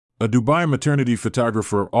A Dubai maternity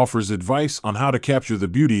photographer offers advice on how to capture the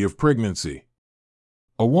beauty of pregnancy.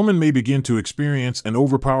 A woman may begin to experience an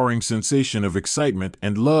overpowering sensation of excitement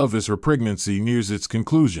and love as her pregnancy nears its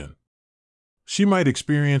conclusion. She might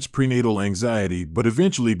experience prenatal anxiety but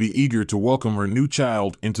eventually be eager to welcome her new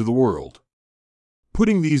child into the world.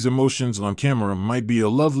 Putting these emotions on camera might be a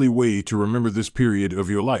lovely way to remember this period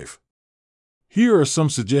of your life. Here are some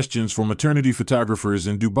suggestions for maternity photographers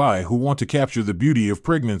in Dubai who want to capture the beauty of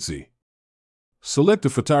pregnancy. Select a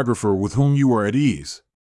photographer with whom you are at ease.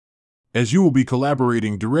 As you will be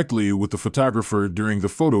collaborating directly with the photographer during the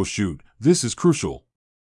photo shoot, this is crucial.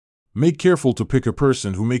 Make careful to pick a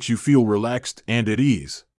person who makes you feel relaxed and at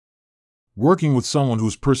ease. Working with someone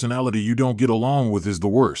whose personality you don't get along with is the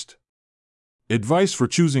worst. Advice for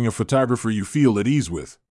choosing a photographer you feel at ease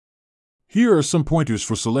with. Here are some pointers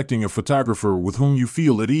for selecting a photographer with whom you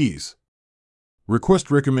feel at ease. Request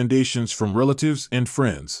recommendations from relatives and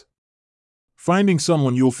friends. Finding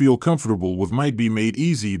someone you'll feel comfortable with might be made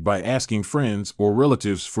easy by asking friends or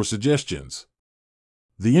relatives for suggestions.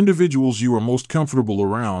 The individuals you are most comfortable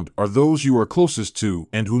around are those you are closest to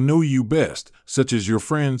and who know you best, such as your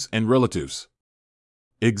friends and relatives.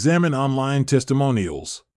 Examine online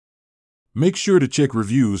testimonials. Make sure to check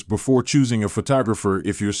reviews before choosing a photographer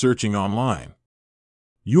if you're searching online.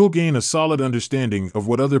 You'll gain a solid understanding of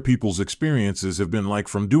what other people's experiences have been like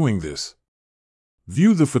from doing this.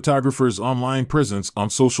 View the photographer's online presence on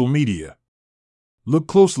social media. Look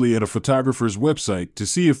closely at a photographer's website to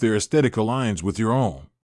see if their aesthetic aligns with your own.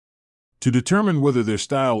 To determine whether their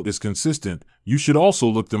style is consistent, you should also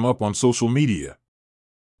look them up on social media.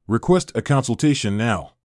 Request a consultation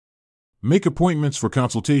now. Make appointments for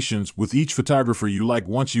consultations with each photographer you like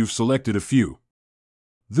once you've selected a few.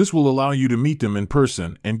 This will allow you to meet them in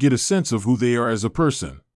person and get a sense of who they are as a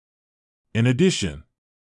person. In addition,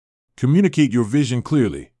 communicate your vision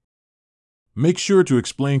clearly. Make sure to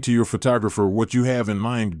explain to your photographer what you have in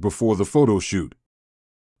mind before the photo shoot.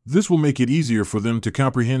 This will make it easier for them to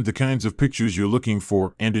comprehend the kinds of pictures you're looking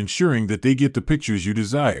for and ensuring that they get the pictures you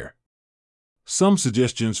desire. Some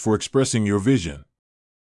suggestions for expressing your vision.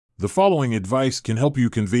 The following advice can help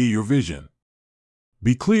you convey your vision.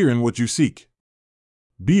 Be clear in what you seek.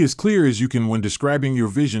 Be as clear as you can when describing your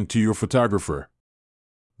vision to your photographer.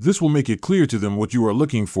 This will make it clear to them what you are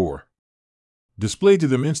looking for. Display to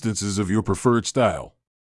them instances of your preferred style.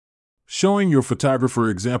 Showing your photographer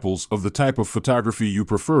examples of the type of photography you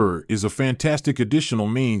prefer is a fantastic additional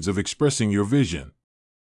means of expressing your vision.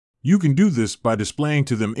 You can do this by displaying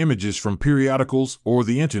to them images from periodicals or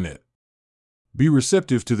the internet. Be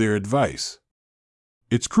receptive to their advice.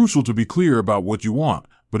 It's crucial to be clear about what you want,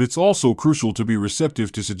 but it's also crucial to be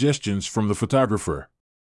receptive to suggestions from the photographer.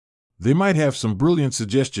 They might have some brilliant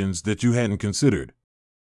suggestions that you hadn't considered.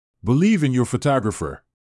 Believe in your photographer.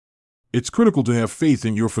 It's critical to have faith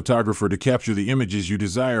in your photographer to capture the images you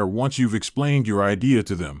desire once you've explained your idea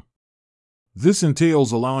to them. This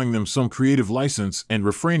entails allowing them some creative license and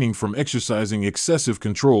refraining from exercising excessive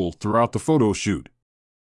control throughout the photo shoot.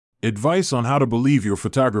 Advice on how to believe your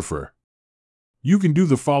photographer. You can do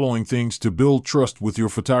the following things to build trust with your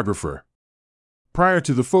photographer. Prior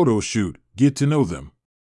to the photo shoot, get to know them.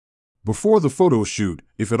 Before the photo shoot,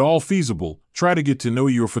 if at all feasible, try to get to know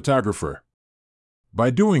your photographer.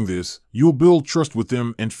 By doing this, you'll build trust with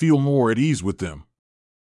them and feel more at ease with them.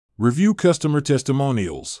 Review customer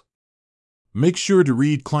testimonials. Make sure to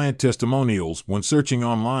read client testimonials when searching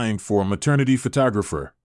online for a maternity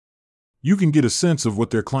photographer. You can get a sense of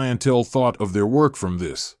what their clientele thought of their work from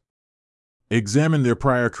this. Examine their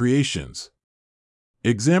prior creations.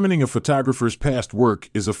 Examining a photographer's past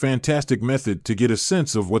work is a fantastic method to get a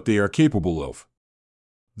sense of what they are capable of.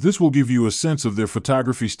 This will give you a sense of their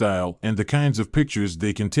photography style and the kinds of pictures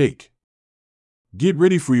they can take. Get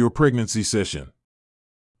ready for your pregnancy session.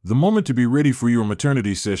 The moment to be ready for your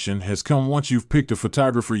maternity session has come once you've picked a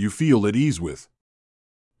photographer you feel at ease with.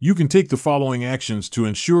 You can take the following actions to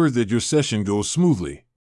ensure that your session goes smoothly.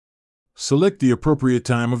 Select the appropriate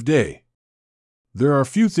time of day. There are a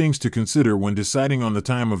few things to consider when deciding on the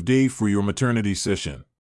time of day for your maternity session.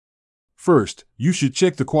 First, you should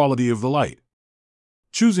check the quality of the light.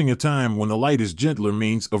 Choosing a time when the light is gentler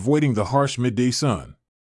means avoiding the harsh midday sun.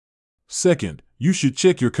 Second, you should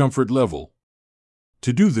check your comfort level.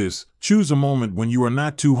 To do this, choose a moment when you are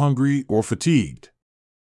not too hungry or fatigued.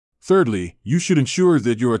 Thirdly, you should ensure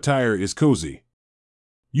that your attire is cozy.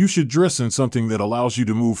 You should dress in something that allows you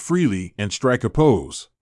to move freely and strike a pose.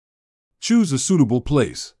 Choose a suitable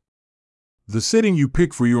place. The setting you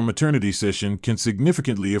pick for your maternity session can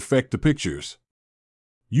significantly affect the pictures.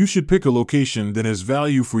 You should pick a location that has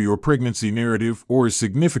value for your pregnancy narrative or is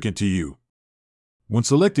significant to you. When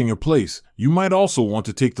selecting a place, you might also want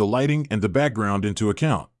to take the lighting and the background into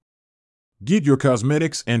account. Get your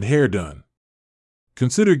cosmetics and hair done.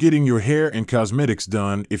 Consider getting your hair and cosmetics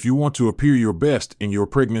done if you want to appear your best in your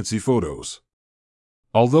pregnancy photos.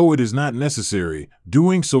 Although it is not necessary,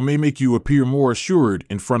 doing so may make you appear more assured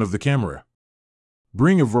in front of the camera.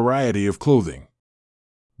 Bring a variety of clothing.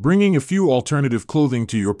 Bringing a few alternative clothing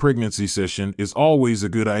to your pregnancy session is always a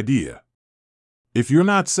good idea. If you're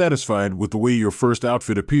not satisfied with the way your first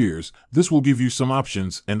outfit appears, this will give you some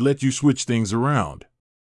options and let you switch things around.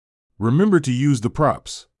 Remember to use the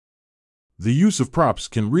props. The use of props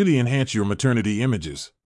can really enhance your maternity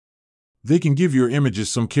images. They can give your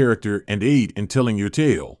images some character and aid in telling your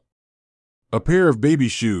tale. A pair of baby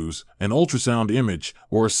shoes, an ultrasound image,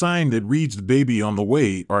 or a sign that reads "the baby on the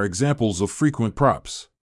way" are examples of frequent props.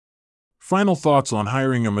 Final thoughts on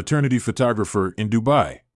hiring a maternity photographer in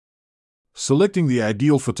Dubai. Selecting the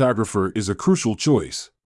ideal photographer is a crucial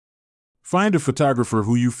choice. Find a photographer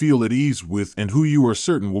who you feel at ease with and who you are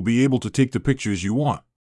certain will be able to take the pictures you want.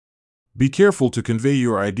 Be careful to convey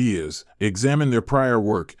your ideas, examine their prior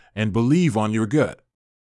work, and believe on your gut.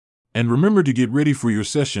 And remember to get ready for your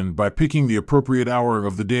session by picking the appropriate hour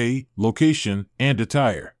of the day, location, and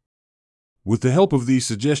attire. With the help of these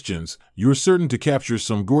suggestions, you're certain to capture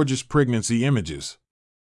some gorgeous pregnancy images.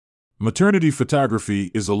 Maternity photography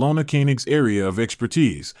is Alona Koenig's area of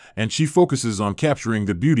expertise, and she focuses on capturing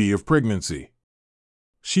the beauty of pregnancy.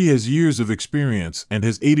 She has years of experience and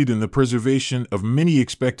has aided in the preservation of many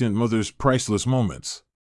expectant mothers' priceless moments.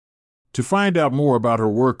 To find out more about her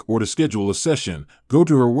work or to schedule a session, go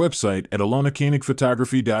to her website at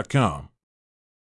alonakoenigphotography.com.